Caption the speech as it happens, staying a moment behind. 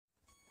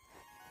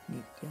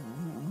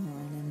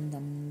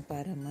नित्यानन्दं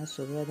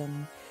परमसुहृदं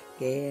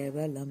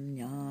केवलं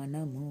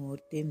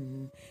ज्ञानमूर्तिं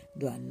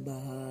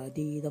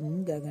द्वन्द्वातीतं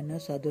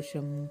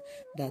गगनसदृशं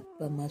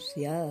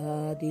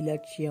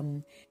तत्त्वमस्यादिलक्ष्यम्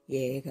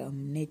एकं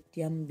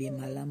नित्यं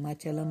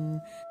विमलमचलं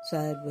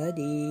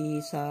सर्वदी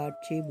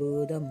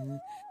साक्षिभूतं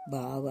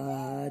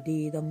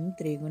भावातीतं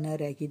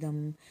त्रिगुणरहितं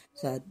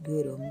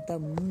सद्गुरुं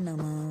तं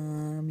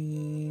Namami.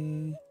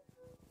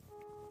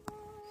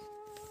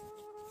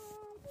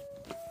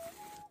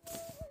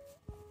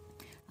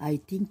 I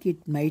think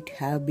it might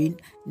have been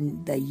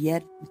the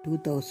year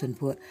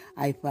 2004.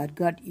 I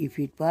forgot if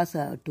it was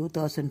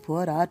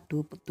 2004 or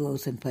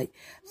 2005.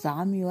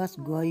 Swami was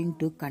going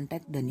to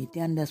conduct the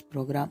Nityananda's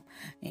program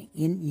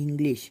in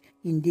English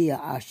in the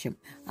ashram.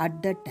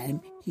 At that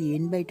time, he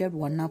invited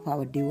one of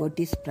our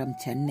devotees from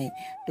Chennai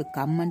to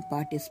come and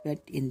participate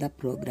in the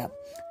program.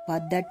 For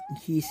that,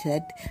 he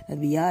said,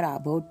 we are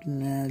about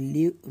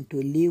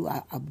to live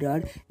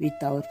abroad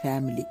with our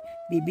family.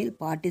 We will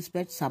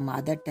participate some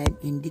other time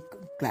in the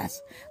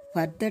class.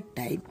 For that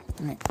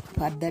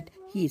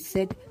he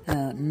said,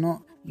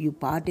 no, you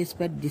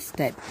participate this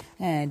time.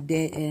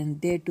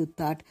 They too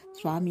thought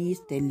Swami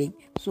is telling,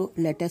 so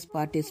let us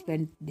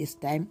participate this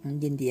time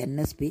in the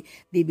NSP.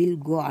 We will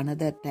go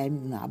another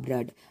time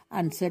abroad.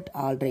 And said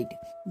all right.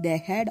 They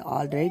had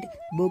already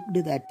booked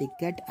the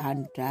ticket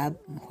and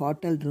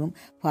hotel room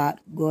for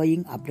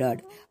going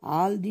abroad.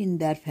 All in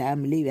their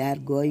family were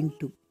going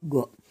to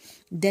go.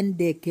 Then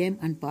they came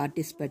and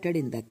participated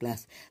in the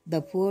class.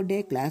 The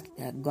 4-day class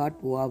got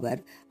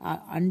over.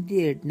 And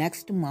the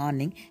next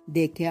morning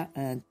they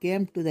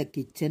came to the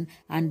kitchen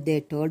and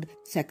they told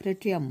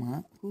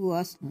SwamiAmma, who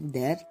was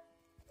there,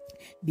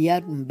 we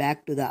are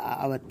back to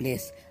our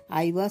place.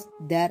 I was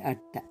there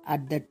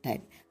at that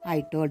time.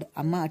 I told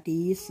Amma,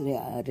 tea is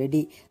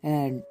ready,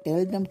 and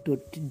tell them to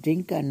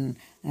drink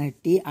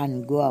tea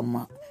and go,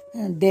 Amma.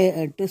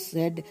 They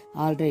said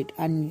all right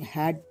and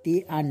had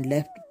tea and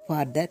left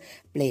for their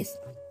place.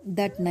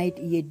 That night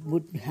it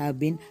would have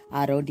been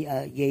around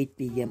 8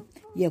 p.m.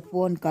 A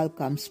phone call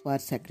comes for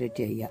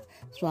Secretary Ayya.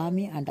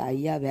 Swami and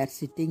Ayya were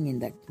sitting in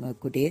the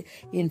kutir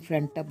in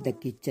front of the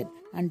kitchen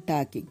and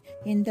talking.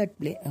 In that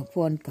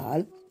phone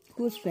call,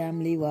 whose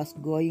family was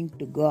going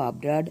to go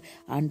abroad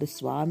and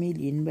Swami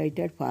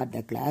invited for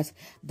the class,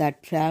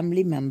 that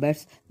family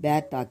members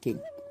were talking.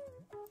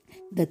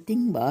 The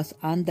thing was,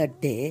 on the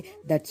day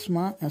that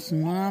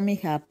tsunami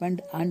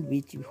happened and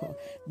which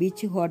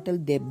hotel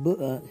they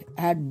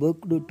had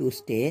booked to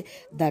stay,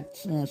 that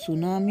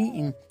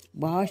tsunami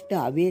washed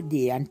away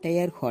the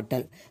entire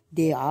hotel.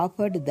 They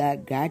offered their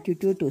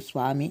gratitude to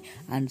Swami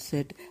and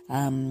said,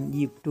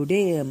 if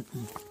today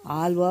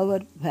all our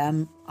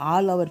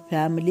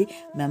family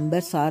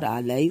members are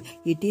alive,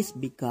 it is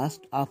because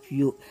of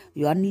you.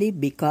 Only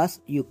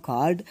because you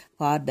called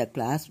for the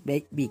class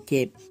we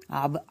came.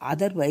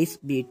 Otherwise,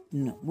 we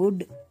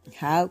would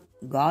have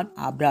gone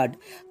abroad.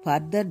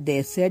 Further,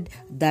 they said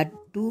that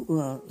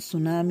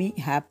tsunami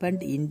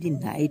happened in the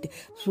night,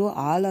 so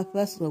all of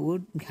us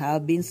would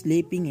have been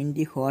sleeping in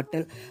the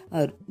hotel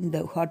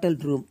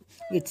room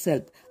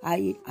itself.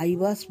 I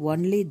was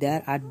only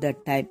there at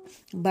that time,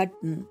 but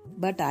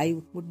I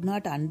would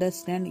not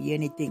understand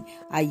anything.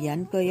 I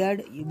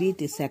inquired with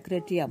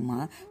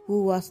SwamiAmma,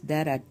 who was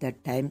there at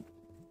that time.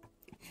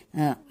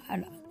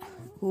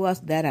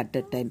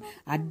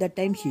 At the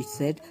time she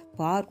said,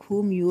 for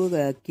whom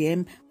you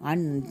came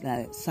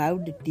and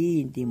served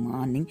tea in the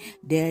morning,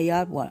 they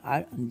are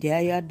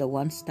the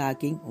ones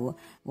talking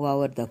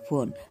over the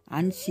phone.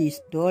 And she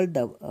told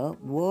the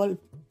whole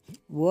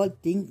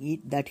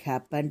thing that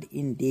happened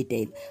in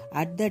detail.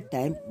 At that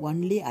time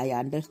only I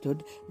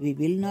understood. We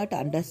will not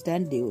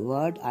understand the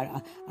word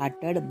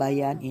uttered by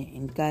an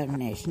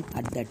incarnation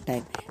at that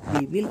time.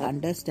 We will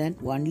understand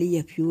only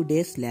a few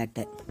days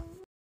later.